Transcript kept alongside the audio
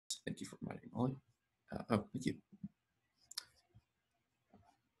Thank you for reminding Molly. Oh, thank you.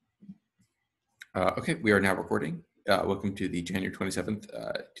 Okay, we are now recording. Welcome to the January 27th,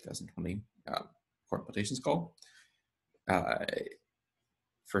 2020 Core Implementations call.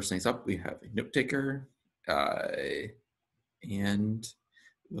 First things up, we have a note taker, and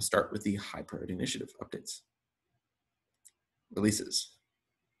we'll start with the high priority initiative updates. Releases.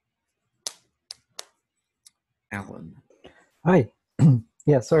 Alan. Hi.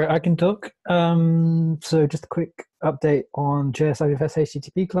 Yeah, sorry, I can talk. So just a quick update on JS IPFS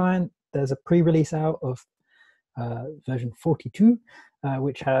HTTP client. There's a pre-release out of version 42,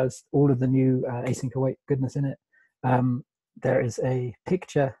 which has all of the new async await goodness in it. There is a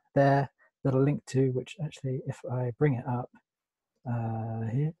picture there that I'll link to, which actually, if I bring it up,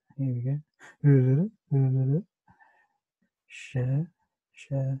 here we go. Share,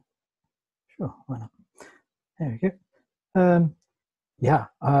 sure, why not? There we go. Yeah,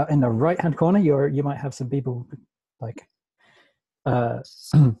 in the right-hand corner, you might have some people like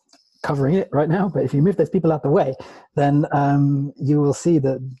covering it right now. But if you move those people out the way, then you will see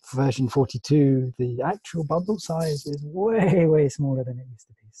that version 42, the actual bundle size is way, way smaller than it used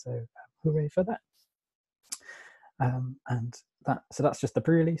to be. So hooray for that! So that's just the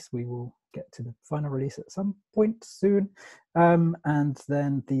pre-release. We will get to the final release at some point soon. And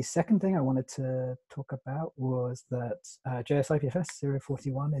then the second thing I wanted to talk about was that JS IPFS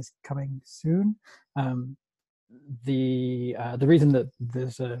 041 is coming soon. The reason that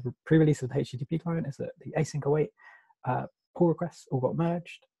there's a pre-release of the HTTP client is that the async await pull requests all got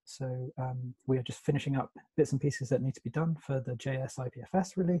merged. So we are just finishing up bits and pieces that need to be done for the JS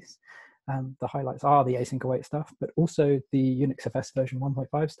IPFS release. The highlights are the async await stuff, but also the UnixFS version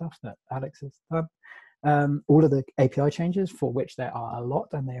 1.5 stuff that Alex has done. All of the API changes, for which there are a lot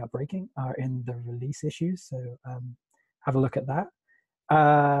and they are breaking, are in the release issues. So have a look at that.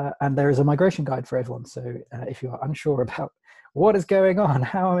 And there is a migration guide for everyone. So if you are unsure about what is going on,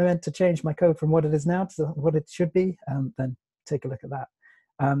 how am I meant to change my code from what it is now to what it should be, then take a look at that.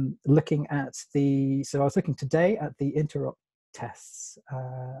 Looking at so I was looking today at the interop tests,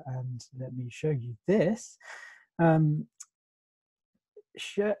 and let me show you this.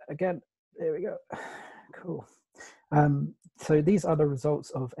 Share again, there we go, cool. So these are the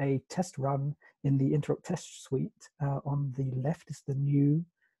results of a test run in the interop test suite. On the left is the new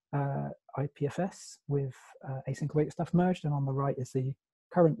IPFS with async await stuff merged, and on the right is the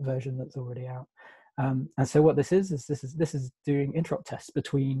current version that's already out. And so what this is doing interop tests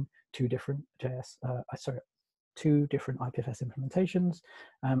between two different IPFS implementations.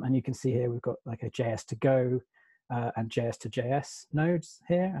 And you can see here we've got like a JS to go and JS to JS nodes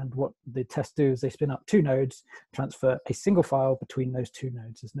here. And what the tests do is they spin up two nodes, transfer a single file between those two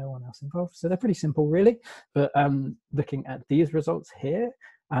nodes. There's no one else involved. So they're pretty simple, really. But looking at these results here,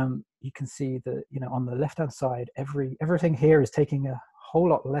 you can see that, on the left-hand side, everything here is taking a whole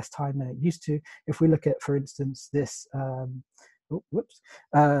lot less time than it used to. If we look at, for instance, this, so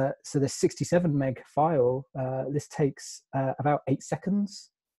this 67 meg file, this takes about 8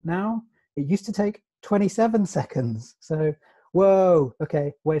 seconds now. It used to take 27 seconds. So, whoa,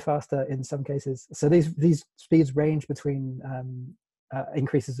 okay, way faster in some cases. So these speeds range between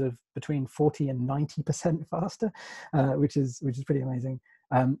increases of between 40 and 90% faster, which is pretty amazing.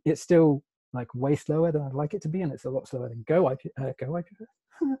 It's still like way slower than I'd like it to be, and it's a lot slower than Go IPFS.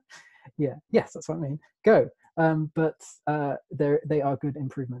 Yeah, yes, that's what I mean. Go. But they are good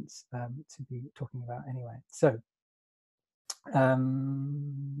improvements to be talking about anyway. So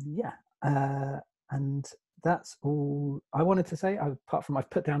yeah, and that's all I wanted to say. Apart from I've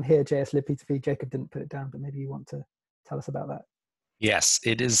put down here JS libp2p. Jacob didn't put it down, but maybe you want to tell us about that. Yes,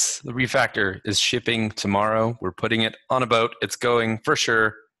 it is. The refactor is shipping tomorrow. We're putting it on a boat. It's going for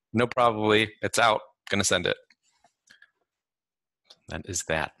sure. No, probably. It's out. Gonna send it. That is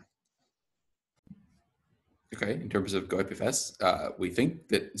that. Okay, in terms of Go IPFS, we think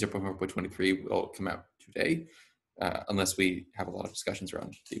that 0.4.23 will come out today, unless we have a lot of discussions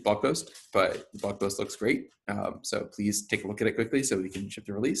around the blog post, but the blog post looks great. So please take a look at it quickly so we can ship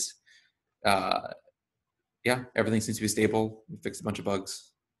the release. Yeah, everything seems to be stable. We fixed a bunch of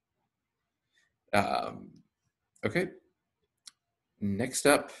bugs. Okay. Next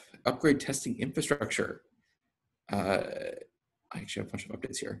up, upgrade testing infrastructure. I actually have a bunch of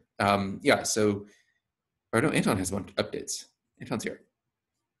updates here. Yeah, so, or no, Anton has a bunch of updates. Anton's here.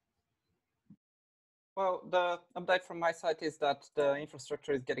 Well, the update from my side is that the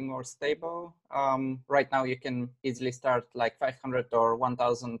infrastructure is getting more stable. Right now, you can easily start like 500 or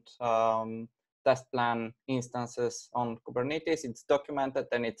 1,000 test plan instances on Kubernetes. It's documented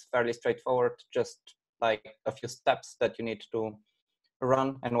and it's fairly straightforward, just like a few steps that you need to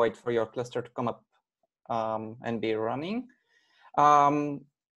run and wait for your cluster to come up and be running.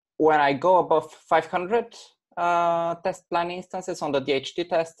 When I go above 500 test plan instances on the DHT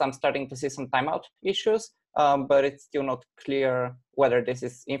tests, I'm starting to see some timeout issues, but it's still not clear whether this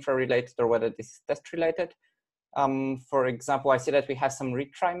is infra related or whether this is test related. For example, I see that we have some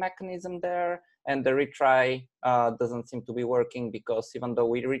retry mechanism there, and the retry doesn't seem to be working because even though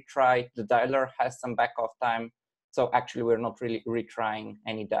we retry, the dialer has some back off time. So actually we're not really retrying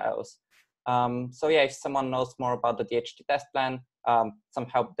any dials. So yeah, if someone knows more about the DHT test plan, some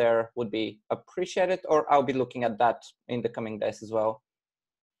help there would be appreciated, or I'll be looking at that in the coming days as well.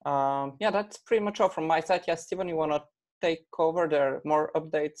 Yeah, that's pretty much all from my side. Yeah, Steven, you want to take over? There are more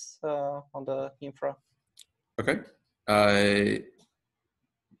updates on the infra. Okay.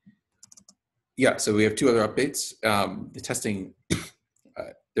 Yeah, so we have two other updates. The testing,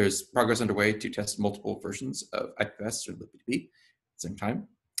 there's progress underway to test multiple versions of IPFS or libp2p at the same time.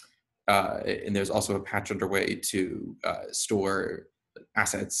 And there's also a patch underway to store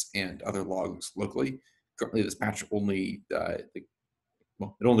assets and other logs locally. Currently, this patch only, it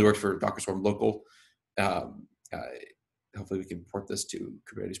only works for Docker Swarm local. Hopefully we can port this to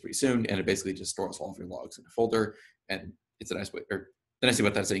Kubernetes pretty soon, and it basically just stores all of your logs in a folder, and it's a nice way, or the nice thing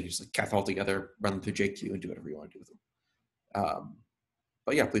about that is that you can just like cat them all together, run them through JQ, and do whatever you want to do with them.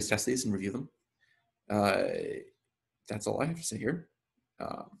 But yeah, please test these and review them. That's all I have to say here.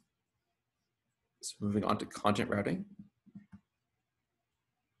 So moving on to content routing.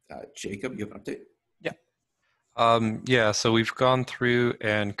 Jacob, you have an update? Yeah, so we've gone through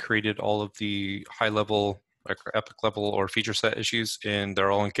and created all of the high level, like epic level or feature set issues, and they're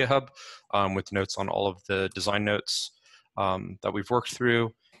all in GitHub with notes on all of the design notes that we've worked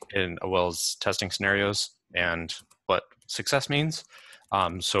through, as well as testing scenarios and what success means.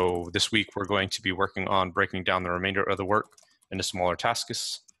 So this week we're going to be working on breaking down the remainder of the work into smaller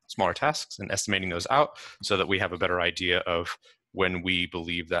tasks and estimating those out so that we have a better idea of when we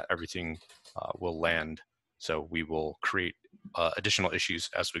believe that everything will land. So we will create additional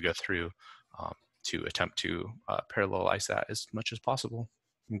issues as we go through to attempt to parallelize that as much as possible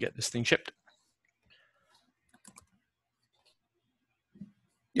and get this thing shipped.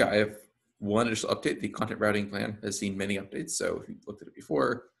 Yeah, I have one additional update. The content routing plan has seen many updates. So if you looked at it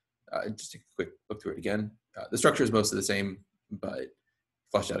before, just take a quick look through it again. The structure is mostly the same, but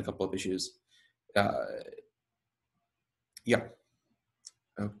fleshed out a couple of issues. Yeah.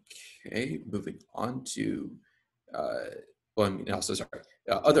 Okay, moving on to, well, I mean, also, sorry,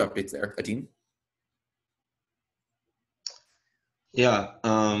 other updates there, Adin? Yeah,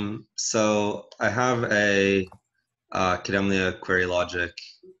 so I have a Kademlia query logic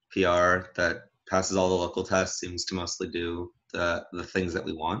PR that passes all the local tests, seems to mostly do the things that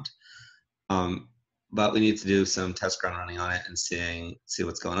we want. But we need to do some test ground running on it and see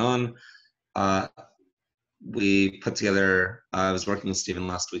what's going on. We put together, I was working with Steven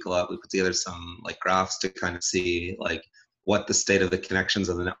last week a lot, we put together some like graphs to kind of see like what the state of the connections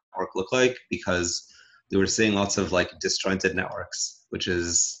of the network look like, because we were seeing lots of like disjointed networks, which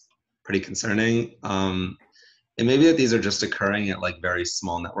is pretty concerning. It may be that these are just occurring at like very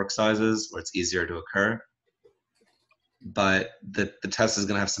small network sizes where it's easier to occur, but the test is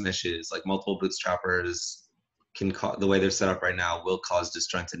gonna have some issues, like multiple bootstrappers can cause, the way they're set up right now will cause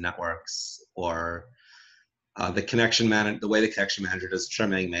disjointed networks, or the way the connection manager does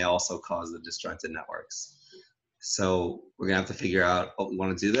trimming may also cause the disjointed networks. So we're gonna have to figure out what we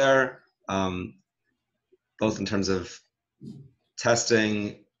want to do there, both in terms of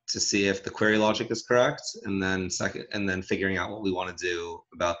testing to see if the query logic is correct, and then figuring out what we want to do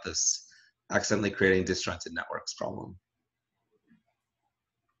about this accidentally creating disjointed networks problem.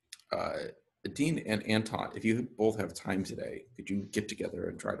 Dean and Anton, if you both have time today, could you get together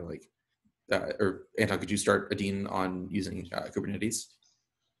and try to like, or Anton, could you start Adin on using Kubernetes?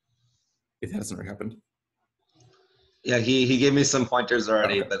 If that hasn't already happened. Yeah, he gave me some pointers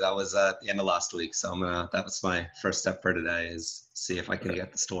already, Okay. but that was at the end of last week. So that was my first step for today, is see if I can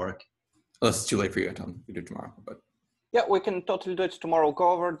get this to work. Unless it's too late for you, Anton, we do it tomorrow. But yeah, we can totally do it tomorrow. Go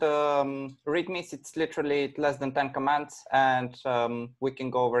over the readmes. It's literally less than 10 commands, and we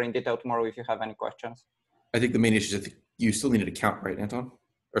can go over in detail tomorrow if you have any questions. I think the main issue is that you still need an account, right, Anton?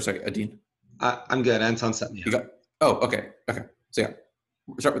 Or sorry, Adin? I'm good. Anton set me up. Oh, okay. Okay. So yeah,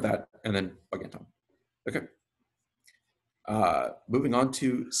 we'll start with that and then bug Anton. Okay. Moving on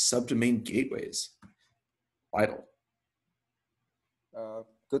to subdomain gateways. Vital.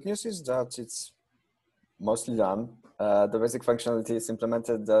 Good news is that it's mostly done. The basic functionality is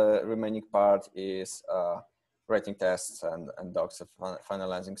implemented. The remaining part is writing tests and docs of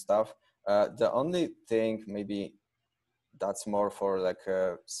finalizing stuff. The only thing maybe that's more for like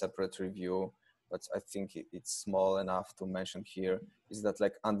a separate review, but I think it's small enough to mention here, is that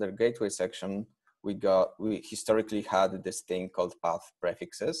like under gateway section, we historically had this thing called path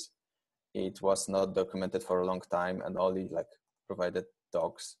prefixes. It was not documented for a long time and only like provided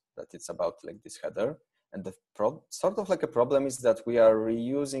docs that it's about like this header. And the sort of like a problem is that we are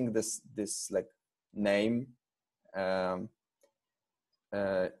reusing this like name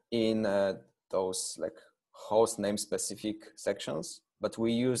in those like host name specific sections, but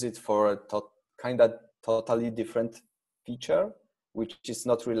we use it for a kind of totally different feature, which is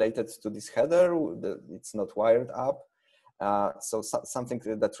not related to this header. It's not wired up. So something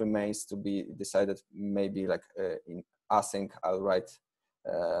that remains to be decided, maybe like in async, I'll write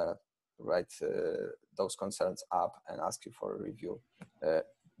those concerns up and ask you for a review.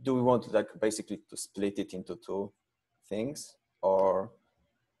 Do we want like basically to split it into two things, or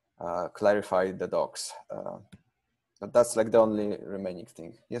clarify the docs? But that's like the only remaining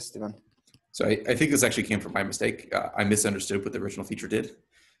thing. Yes, Steven? So I think this actually came from my mistake. I misunderstood what the original feature did.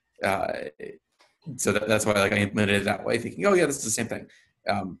 So that's why like I implemented it that way, thinking, oh yeah, this is the same thing.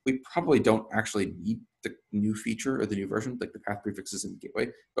 We probably don't actually need the new feature or the new version, like the path prefixes in the gateway,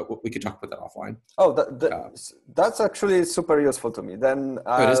 but we could talk about that offline. Oh, that's actually super useful to me. Then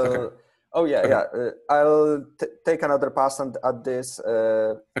it is? Okay. Oh yeah, okay. yeah. I'll take another pass at this,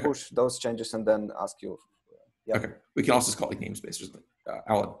 push those changes, and then ask you. Yeah. Okay. We can also just call it like namespace or something.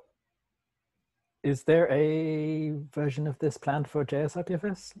 Alan. Is there a version of this planned for JS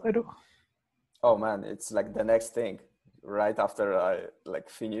IPFS, Lido? Oh man, it's like the next thing. Right after I like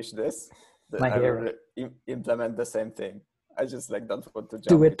finish this, My I hero. will implement the same thing. I just like don't want to jump.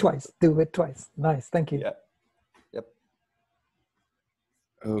 Do it twice. Do it twice. Nice. Thank you. Yeah. Yep.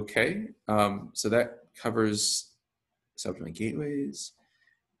 Okay. So that covers subdomain gateways.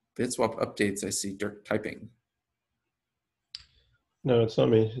 Bitswap updates. I see Dirk typing. No, it's not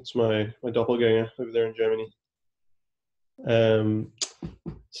me. It's my doppelganger over there in Germany.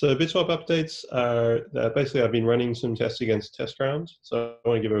 So Bitswap updates are basically I've been running some tests against test rounds. So I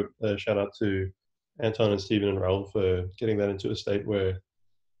want to give a shout out to Anton and Stephen and Raul for getting that into a state where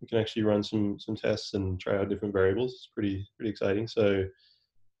we can actually run some tests and try out different variables. It's pretty exciting. So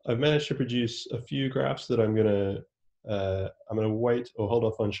I've managed to produce a few graphs that I'm gonna wait or hold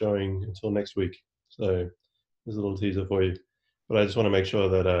off on showing until next week. So there's a little teaser for you. But I just want to make sure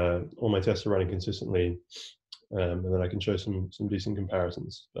that all my tests are running consistently, and then I can show some decent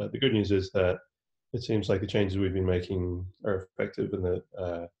comparisons. But the good news is that it seems like the changes we've been making are effective, and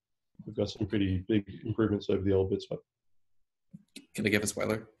that we've got some pretty big improvements over the old Bitswap. Can I give a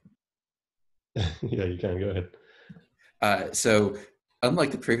spoiler? Yeah, you can. Go ahead. So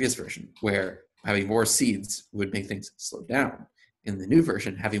unlike the previous version, where having more seeds would make things slow down, in the new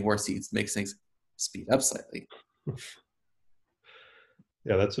version, having more seeds makes things speed up slightly.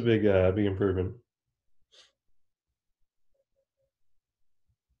 Yeah, that's a big improvement.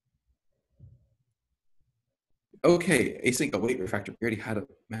 Okay, async await refactor. We already had a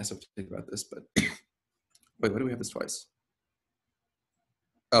massive thing about this, but wait, why do we have this twice?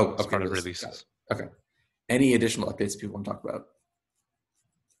 Oh, okay. Releases. Okay. Any additional updates people want to talk about?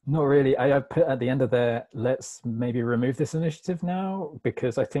 Not really. I put at the end of there, let's maybe remove this initiative now,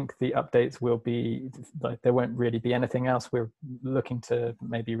 because I think the updates will be, like, there won't really be anything else. We're looking to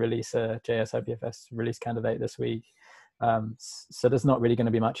maybe release a JS IPFS release candidate this week. So there's not really going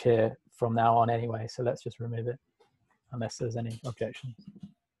to be much here from now on anyway. So let's just remove it, unless there's any objections.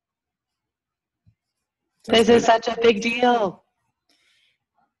 This is such a big deal.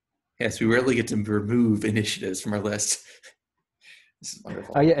 Yes, we rarely get to remove initiatives from our list. This is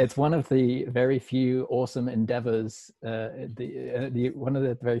wonderful. Oh yeah, it's one of the very few awesome endeavors. One of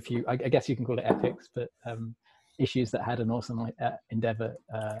the very few, I guess you can call it epics, but issues that had an awesome endeavor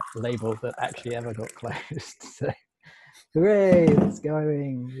label that actually ever got closed. So, hooray! It's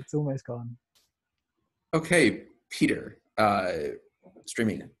going. It's almost gone. Okay, Peter,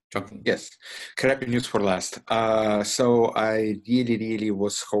 streaming. Chunking. Yes, crappy news for last. So I really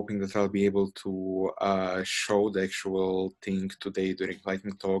was hoping that I'll be able to show the actual thing today during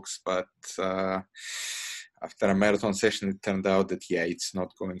lightning talks, but after a marathon session, it turned out that, yeah, it's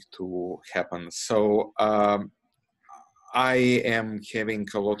not going to happen. So I am having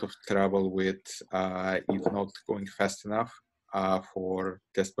a lot of trouble with it not going fast enough for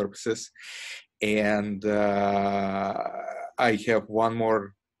test purposes. And I have one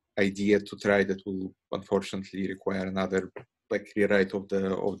more idea to try that will unfortunately require another rewrite of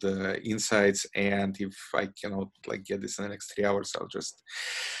the insights, and if I cannot get this in the next 3 hours, I'll just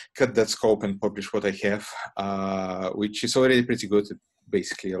cut that scope and publish what I have, which is already pretty good.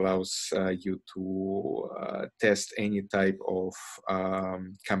 basically allows you to test any type of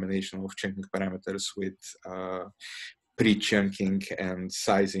combination of chunking parameters with pre-chunking and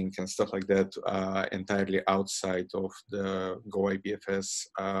sizing and stuff like that entirely outside of the Go IPFS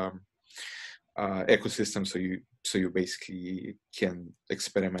ecosystem. So you basically can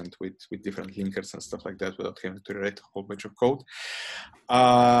experiment with different linkers and stuff like that without having to write a whole bunch of code.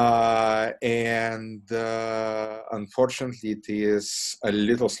 Unfortunately, it is a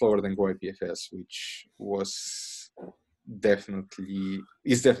little slower than Go IPFS, which is definitely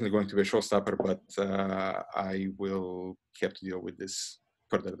going to be a showstopper, but I will have to deal with this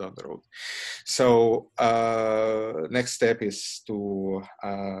further down the road. So next step is to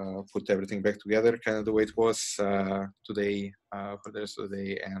put everything back together, kind of the way it was today for the rest of the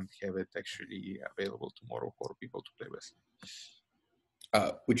day, and have it actually available tomorrow for people to play with.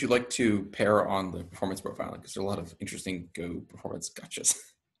 Would you like to pair on the performance profiling? Because there are a lot of interesting Go performance gotchas.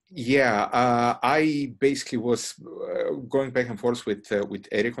 Yeah, I basically was going back and forth with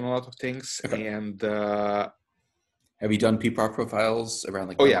Eric on a lot of things, okay. And have you done PPAR profiles around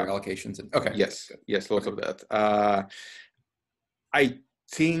like allocations? And, okay, yes, lots of that. I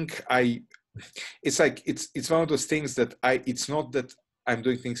think it's like it's one of those things that it's not that I'm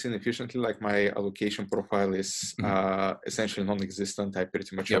doing things inefficiently. Like my allocation profile is essentially non-existent. I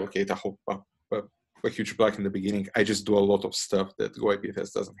pretty much allocate a huge block in the beginning. I just do a lot of stuff that Go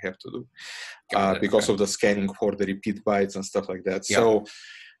IPFS doesn't have to do because of the scanning for the repeat bytes and stuff like that. So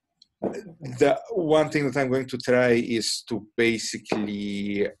the one thing that I'm going to try is to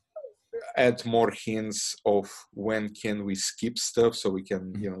basically add more hints of when can we skip stuff, so we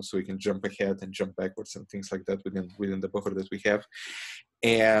can so we can jump ahead and jump backwards and things like that within the buffer that we have.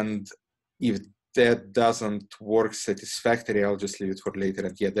 And if that doesn't work satisfactorily, I'll just leave it for later.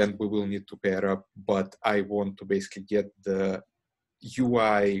 And then we will need to pair up. But I want to basically get the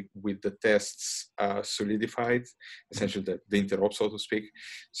UI with the tests solidified, essentially the interop, so to speak,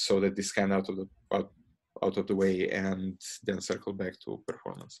 so that this kind out of the way, and then circle back to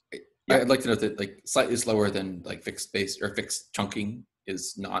performance. I'd like to note that like slightly slower than like fixed base or fixed chunking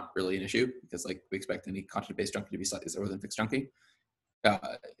is not really an issue, because like we expect any content-based chunking to be slightly slower than fixed chunking.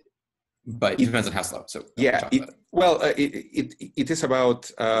 But it depends on how slow. So it is about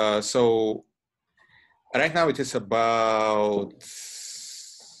so right now it is about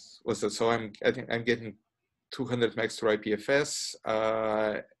so I think I'm getting 200 megs through IPFS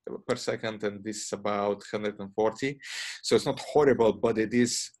per second, and this is about 140. So it's not horrible, but it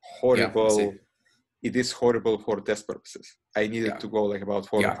is horrible. It is horrible for test purposes. I needed to go like about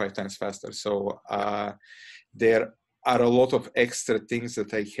 4 or 5 times faster. So there are a lot of extra things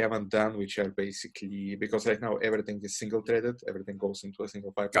that I haven't done, which are basically, because right now everything is single threaded, everything goes into a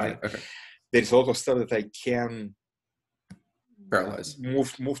single pipeline. There's a lot of stuff that I can parallelize,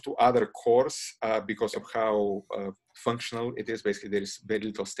 move to other cores because of how functional it is. Basically, there is very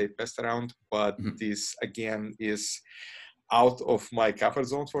little state passed around, but this again is out of my comfort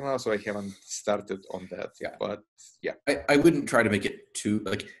zone for now, so I haven't started on that. But I wouldn't try to make it too,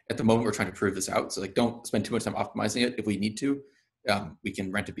 like at the moment we're trying to prove this out, so like don't spend too much time optimizing it. If we need to, we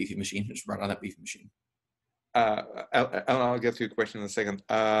can rent a beefy machine and just run on that beefy machine. I'll get to your question in a second.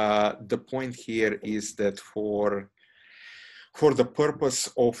 The point here is that for the purpose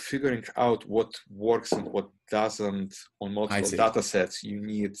of figuring out what works and what doesn't on multiple data sets, you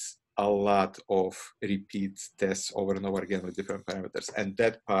need a lot of repeat tests over and over again with different parameters. And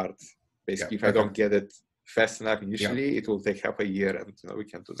that part, basically, if I don't get it fast enough initially, it will take half a year, and we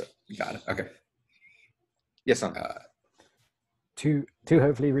can do that. Got it. Okay. Yes, Sam. Two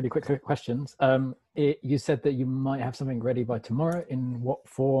hopefully really quick questions. You said that you might have something ready by tomorrow. In what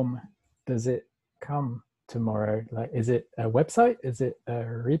form does it come tomorrow? Like, is it a website? Is it a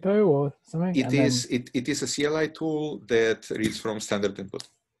repo or something? It is a CLI tool that reads from standard input.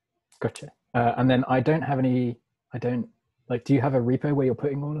 Gotcha. And then do you have a repo where you're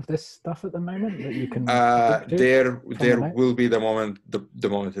putting all of this stuff at the moment that you can there will be the moment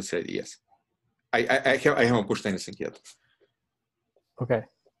it's ready. Yes. I haven't pushed anything yet. Okay.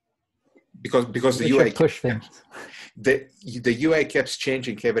 Because the UI push things. The UI keeps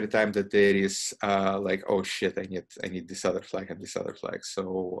changing every time that there is like, oh shit, I need this other flag and this other flag.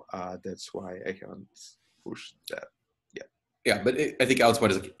 So that's why I haven't pushed that yet. Yeah, but I think Alex's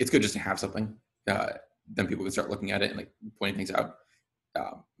point is like, it's good just to have something. Then people can start looking at it and like pointing things out.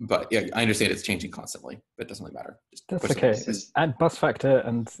 But yeah, I understand it's changing constantly, but it doesn't really matter. Just that's okay. Add bus factor,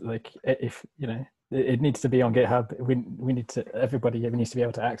 and like if it needs to be on GitHub. We need to, everybody needs to be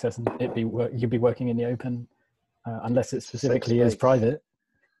able to access, and you'd be working in the open, unless it specifically is private.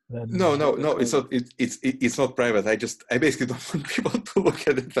 then No. It's not private. I basically don't want people to look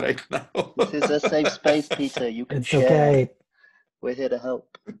at it right now. This is a safe space, Peter. You can it's share. okay. We're here to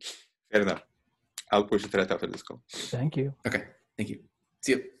help. Fair enough. I'll push it right after this call. Thank you. Okay, thank you.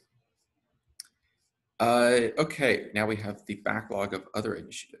 See you. Okay, now we have the backlog of other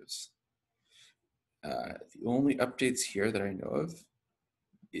initiatives. The only updates here that I know of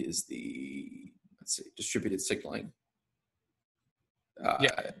is the, let's see, distributed signaling.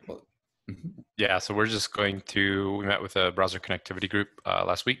 Yeah, so we're just going to, we met with a browser connectivity group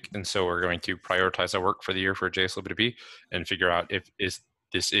last week, and so we're going to prioritize our work for the year for JSLBTP and figure out if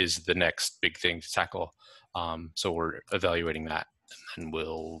this is the next big thing to tackle. So we're evaluating that, and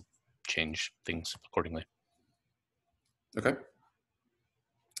we'll change things accordingly. Okay.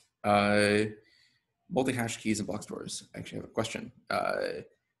 Multi-hash keys and block stores. I actually have a question.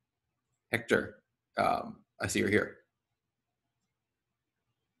 Hector, I see you're here.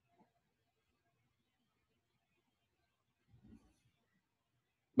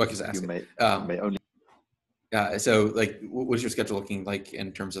 Buck is asking. You may only. So, like, what is your schedule looking like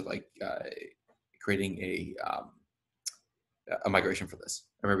in terms of like creating a migration for this?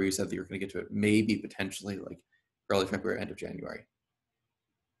 I remember you said that you were going to get to it maybe potentially like early February, end of January.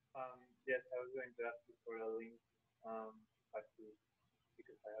 Yes, I was going to ask you for a link.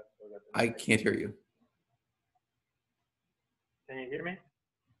 Because I have forgotten. I can't hear you. Can you hear me?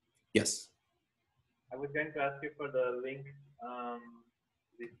 Yes. I was going to ask you for the link.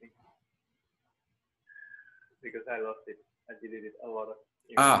 This thing. Because I lost it. I deleted a lot of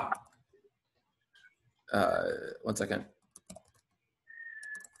emails. 1 second.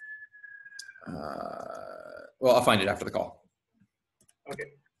 Well, I'll find it after the call. Okay.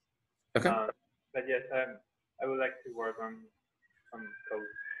 Okay. But yes, I would like to work on code.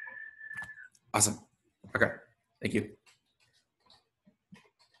 Awesome. Okay. Thank you.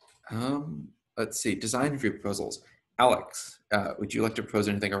 Let's see. Design review proposals. Alex, would you like to propose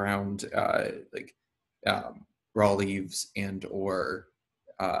anything around raw leaves and or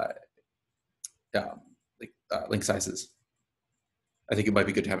link sizes? I think it might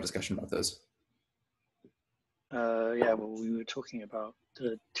be good to have a discussion about those. Yeah, well, we were talking about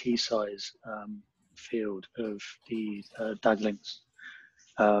the T size field of the DAG links.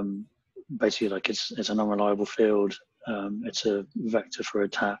 Basically, like it's an unreliable field. It's a vector for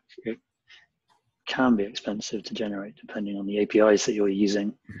attack. It can be expensive to generate depending on the APIs that you're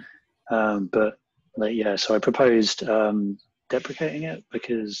using. But like, yeah, so I proposed deprecating it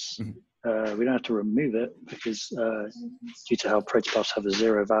because we don't have to remove it because due to how protobuffs have a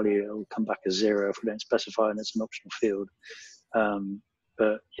 0 value, it will come back as 0 if we don't specify, and it's an optional field.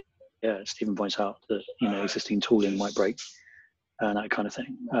 But yeah, Stephen points out that existing tooling might break and that kind of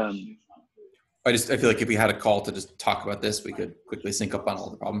thing. I feel like if we had a call to just talk about this, we could quickly sync up on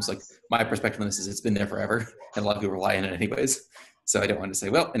all the problems. Like my perspective on this is it's been there forever, and a lot of people rely on it anyways. So I don't want to say,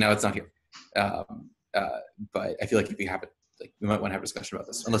 well, and now it's not here. But I feel like if we have it, like we might want to have a discussion about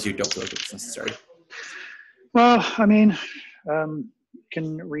this, unless you don't feel like it's necessary. Well, I mean, you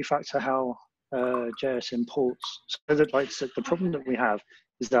can refactor how JS imports. So that, like, so the problem that we have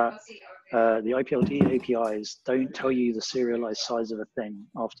is that the IPLD APIs don't tell you the serialized size of a thing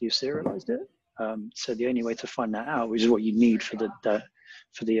after you've serialized it. So the only way to find that out, which is what you need for the to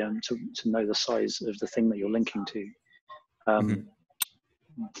know the size of the thing that you're linking to.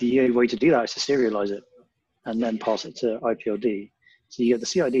 The only way to do that is to serialize it and then pass it to IPLD. So you get the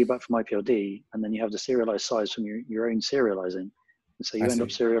CID back from IPLD, and then you have the serialized size from your own serializing. And so you end up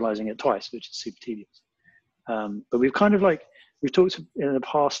serializing it twice, which is super tedious. But we've kind of we've talked in the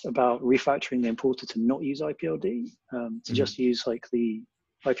past about refactoring the importer to not use IPLD, to just use like the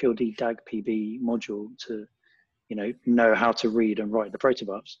IPLD DAG PB module to, know how to read and write the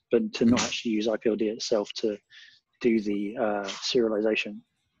protobufs, but to not actually use IPLD itself to do the serialization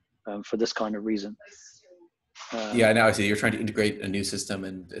for this kind of reason. Yeah, now I see you're trying to integrate a new system,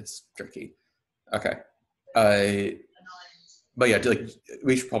 and it's tricky. Okay, but yeah,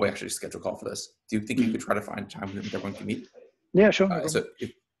 we should probably actually schedule a call for this. Do you think you could try to find a time when everyone can meet? Yeah, sure. So,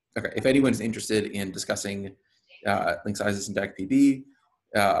 if anyone's interested in discussing link sizes in DAG PB,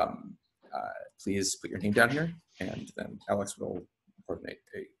 please put your name down here, and then Alex will coordinate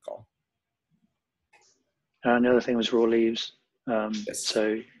a call. And the other thing was raw leaves. Yes.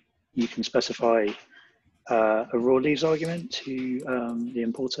 So you can specify a raw leaves argument to the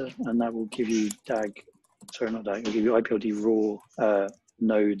importer, and that will give you it'll give you IPLD raw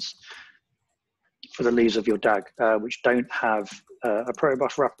nodes for the leaves of your DAG, which don't have a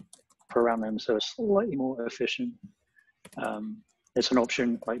protobuf wrapper around them, so it's slightly more efficient. It's an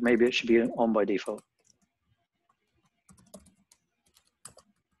option, like maybe it should be on by default.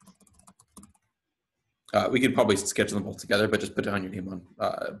 We could probably schedule them both together, but just put down your name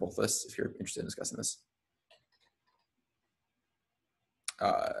on both lists if you're interested in discussing this.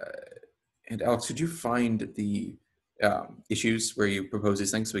 And Alex, could you find the issues where you propose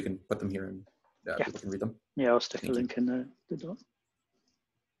these things so we can put them here and Yeah. people can read them? Yeah, I'll stick Thank a you. link in the doc.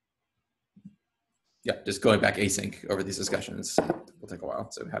 Yeah, just going back async over these discussions will take a while.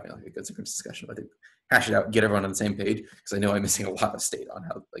 So having like a good synchronous discussion, I think, hash it out, get everyone on the same page, because I know I'm missing a lot of state on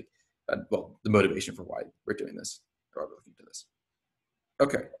how, like, well, the motivation for why we're doing this, or we're looking to this.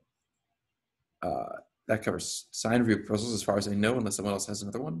 Okay. That covers sign review proposals as far as I know, unless someone else has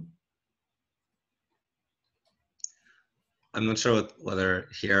another one. I'm not sure whether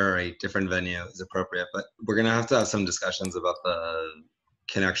here or a different venue is appropriate, but we're going to have some discussions about the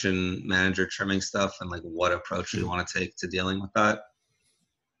connection manager trimming stuff and like what approach we want to take to dealing with that.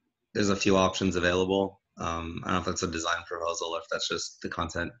 There's a few options available. I don't know if that's a design proposal or if that's just the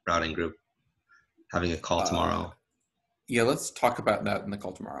content routing group having a call tomorrow. Yeah, let's talk about that in the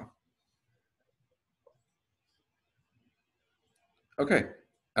call tomorrow. Okay.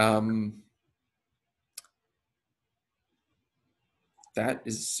 That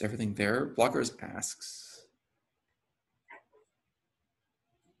is everything there. Blockers asks.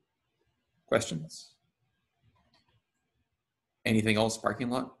 Questions? Anything else, parking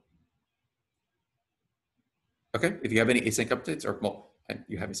lot? Okay, if you have any async updates, or well,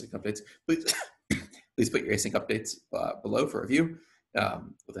 you have async updates, please, please put your async updates below for review.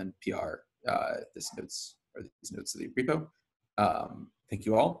 We'll then PR these notes to the repo. Thank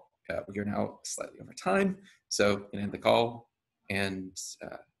you all. We are now slightly over time, so we can end the call, and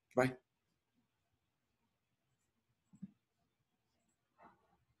goodbye.